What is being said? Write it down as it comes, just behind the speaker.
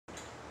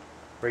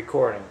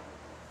Recording.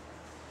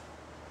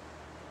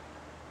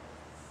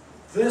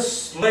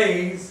 This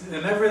lathe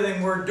and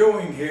everything we're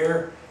doing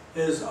here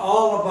is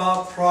all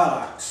about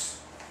products.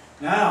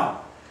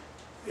 Now,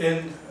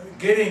 in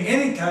getting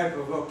any type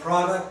of a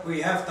product,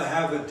 we have to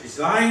have a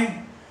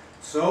design.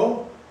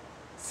 So,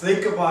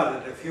 think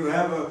about it. If you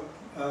have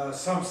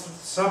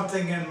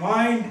something in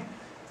mind,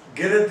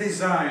 get a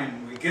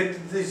design. We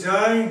get the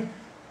design,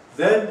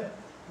 then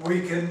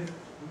we can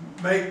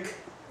make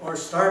or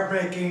start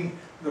making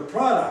the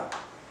product.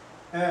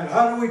 And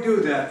how do we do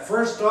that?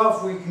 First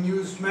off, we can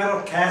use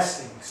metal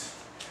castings,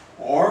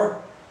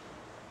 or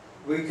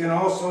we can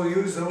also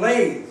use a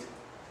lathe.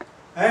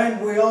 And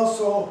we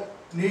also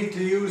need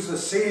to use a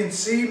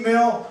CNC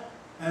mill,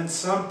 and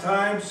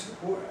sometimes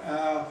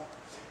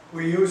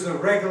we use a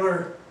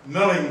regular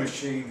milling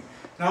machine.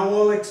 Now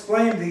we'll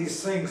explain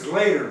these things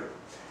later.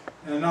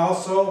 And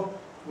also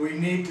we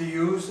need to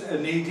use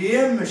an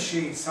EDM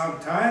machine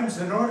sometimes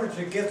in order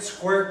to get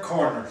square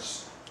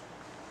corners.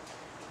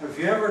 If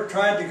you ever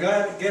tried to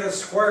get a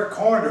square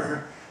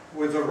corner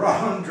with a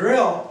round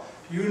drill,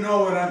 you know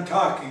what I'm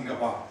talking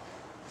about.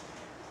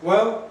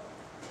 Well,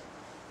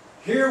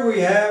 here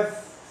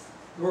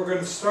we're going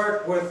to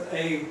start with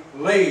a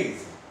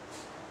lathe.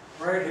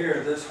 Right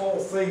here, this whole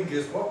thing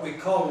is what we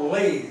call a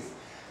lathe.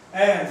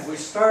 And we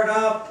start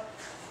out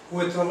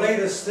with the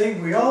latest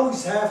thing. We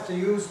always have to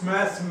use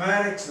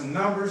mathematics and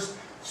numbers,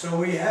 so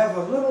we have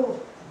a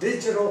little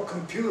digital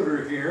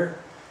computer here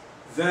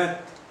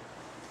that...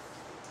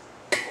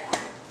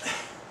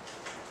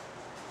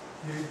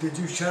 Did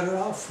you shut it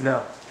off?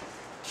 No.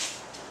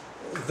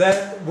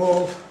 That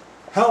will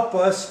help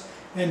us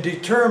in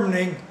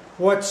determining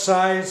what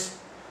size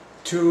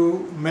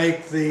to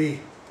make the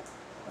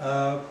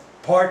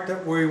part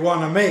that we want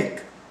to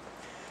make.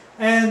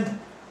 And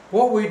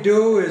what we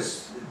do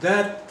is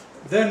that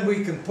then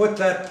we can put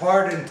that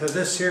part into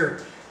this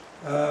here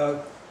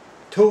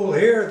tool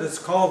here that's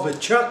called the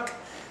chuck,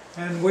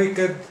 and we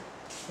could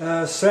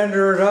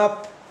center it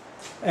up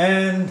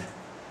and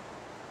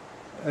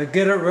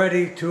get it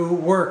ready to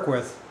work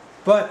with.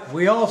 But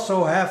we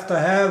also have to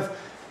have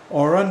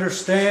or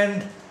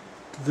understand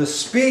the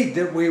speed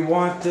that we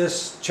want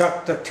this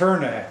chuck to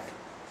turn at.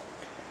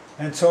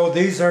 And so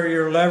these are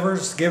your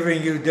levers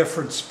giving you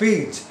different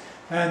speeds.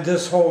 And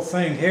this whole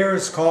thing here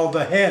is called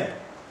the head.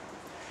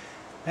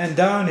 And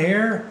down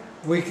here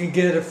we can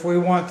get, if we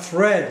want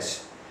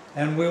threads,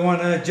 and we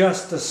want to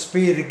adjust the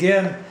speed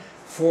again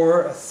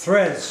for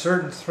threads,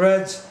 certain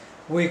threads,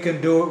 we can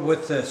do it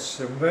with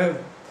this.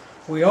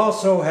 We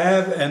also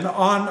have an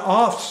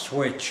on-off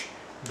switch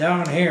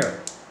down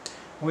here.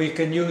 We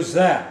can use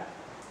that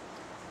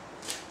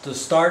to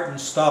start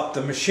and stop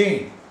the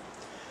machine.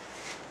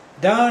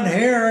 Down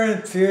here,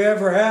 if you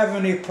ever have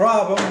any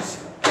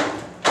problems,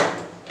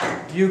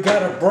 you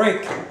got a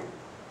brake,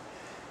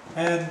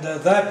 and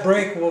that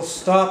brake will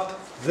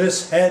stop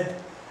this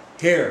head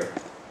here.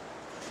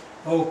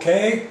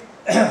 Okay,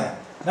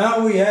 now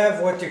we have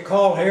what you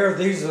call here,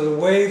 these are the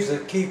waves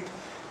that keep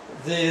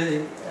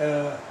the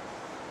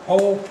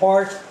whole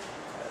part,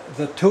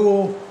 the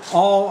tool,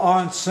 all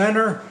on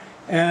center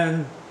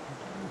and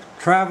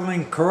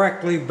traveling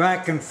correctly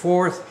back and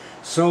forth,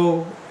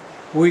 so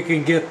we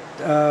can get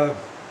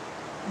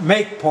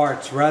make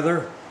parts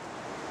rather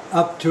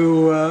up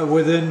to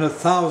within the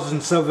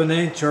thousandths of an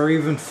inch or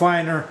even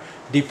finer,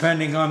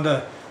 depending on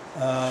the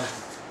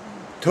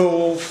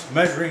tools,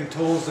 measuring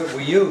tools that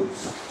we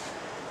use.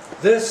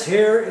 This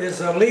here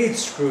is a lead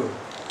screw.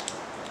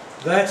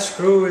 That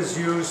screw is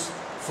used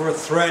for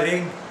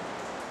threading,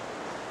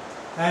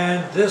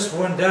 and this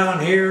one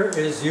down here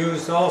is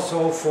used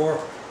also for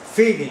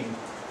feeding,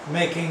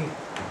 making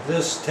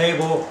this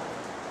table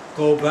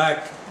go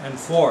back and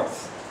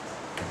forth.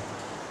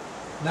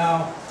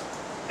 Now,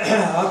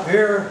 up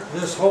here,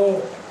 this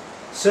whole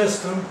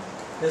system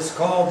is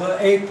called the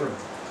apron,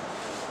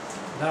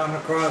 down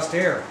across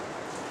here.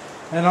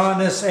 And on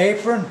this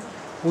apron,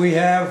 we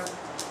have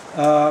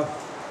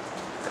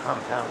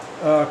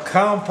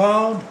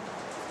compound,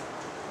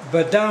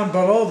 but down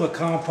below the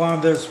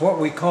compound there's what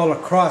we call a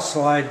cross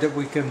slide that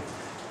we can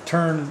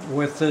turn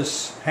with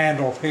this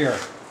handle here,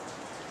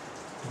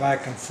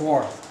 back and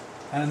forth.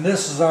 And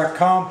this is our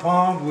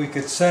compound. We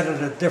could set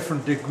it at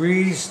different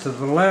degrees, to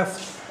the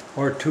left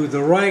or to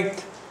the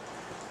right.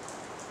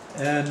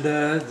 And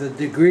the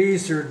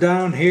degrees are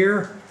down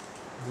here.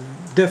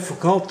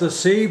 Difficult to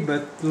see,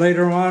 but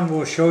later on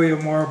we'll show you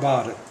more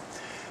about it.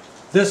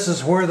 This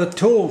is where the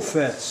tool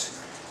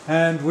fits.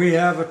 And we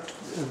have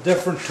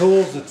different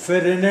tools that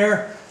fit in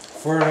there.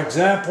 For an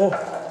example,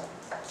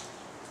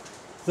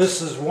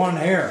 this is one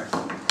here.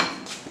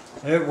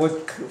 It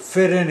would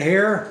fit in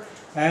here,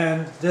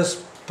 and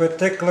this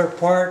particular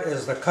part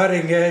is the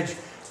cutting edge.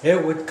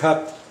 It would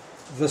cut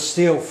the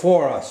steel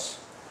for us.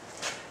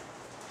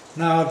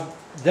 Now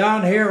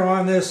down here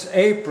on this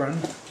apron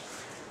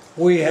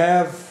we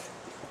have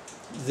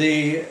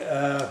the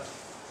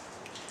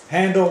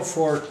handle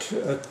for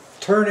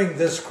turning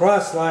this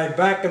cross line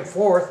back and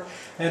forth,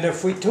 and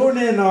if we tune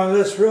in on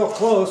this real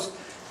close,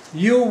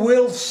 you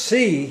will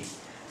see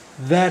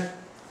that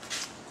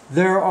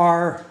there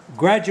are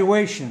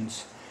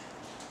graduations.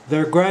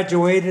 They're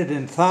graduated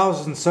in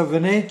thousandths of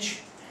an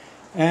inch,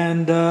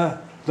 and the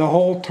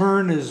whole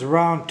turn is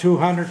around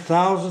 200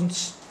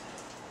 thousandths.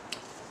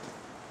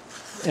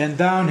 And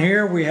down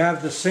here we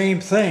have the same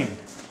thing,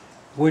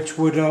 which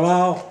would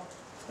allow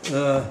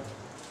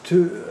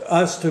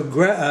us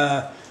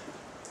to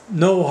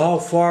know how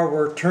far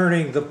we're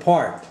turning the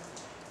part.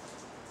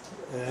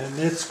 And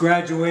it's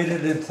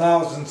graduated in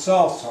thousandths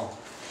also.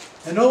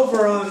 And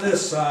over on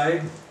this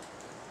side,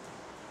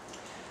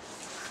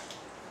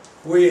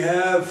 we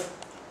have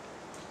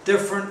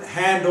different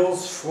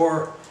handles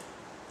for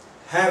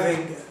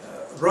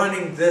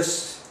running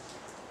this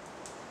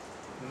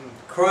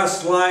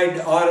cross slide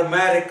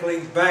automatically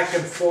back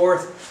and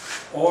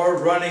forth, or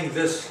running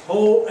this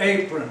whole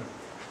apron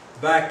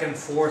back and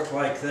forth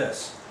like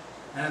this.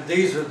 And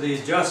these are the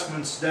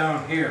adjustments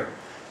down here.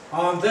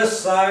 On this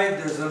side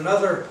there's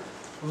another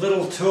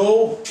little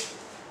tool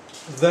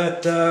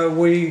that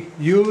we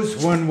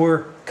use when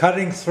we're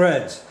cutting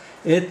threads.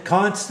 It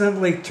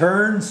constantly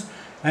turns,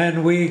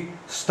 and we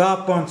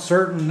stop on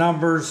certain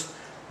numbers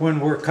when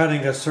we're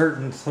cutting a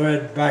certain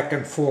thread back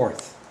and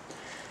forth.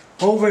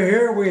 Over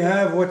here we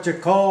have what you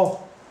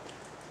call,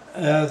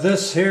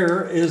 this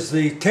here is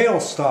the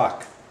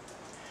tailstock.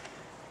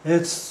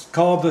 It's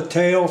called the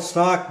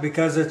tailstock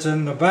because it's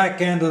in the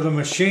back end of the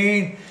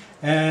machine,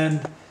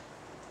 and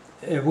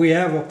we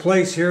have a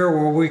place here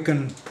where we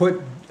can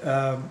put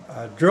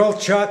a drill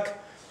chuck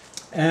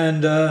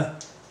and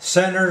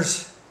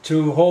centers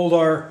to hold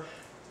our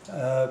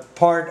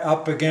part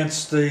up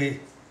against the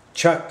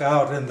chuck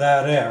out in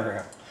that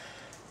area.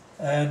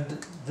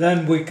 And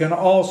then we can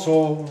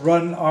also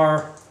run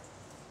our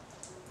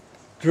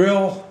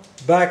drill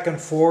back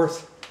and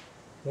forth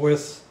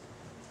with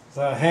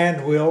the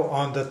hand wheel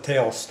on the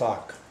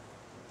tailstock.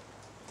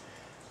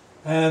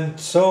 And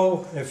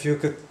so if you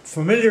could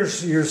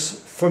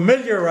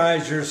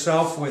familiarize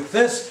yourself with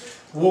this,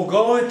 we'll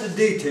go into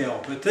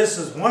detail. But this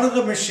is one of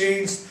the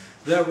machines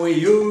that we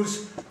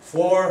use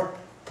for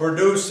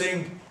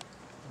producing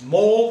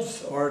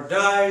molds or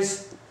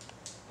dies,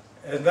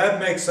 and that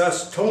makes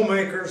us tool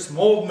makers,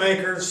 mold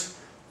makers,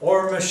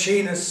 or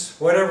machinists,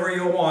 whatever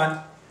you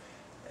want.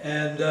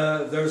 And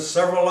there's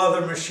several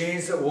other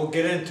machines that we'll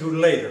get into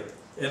later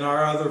in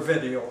our other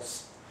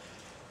videos.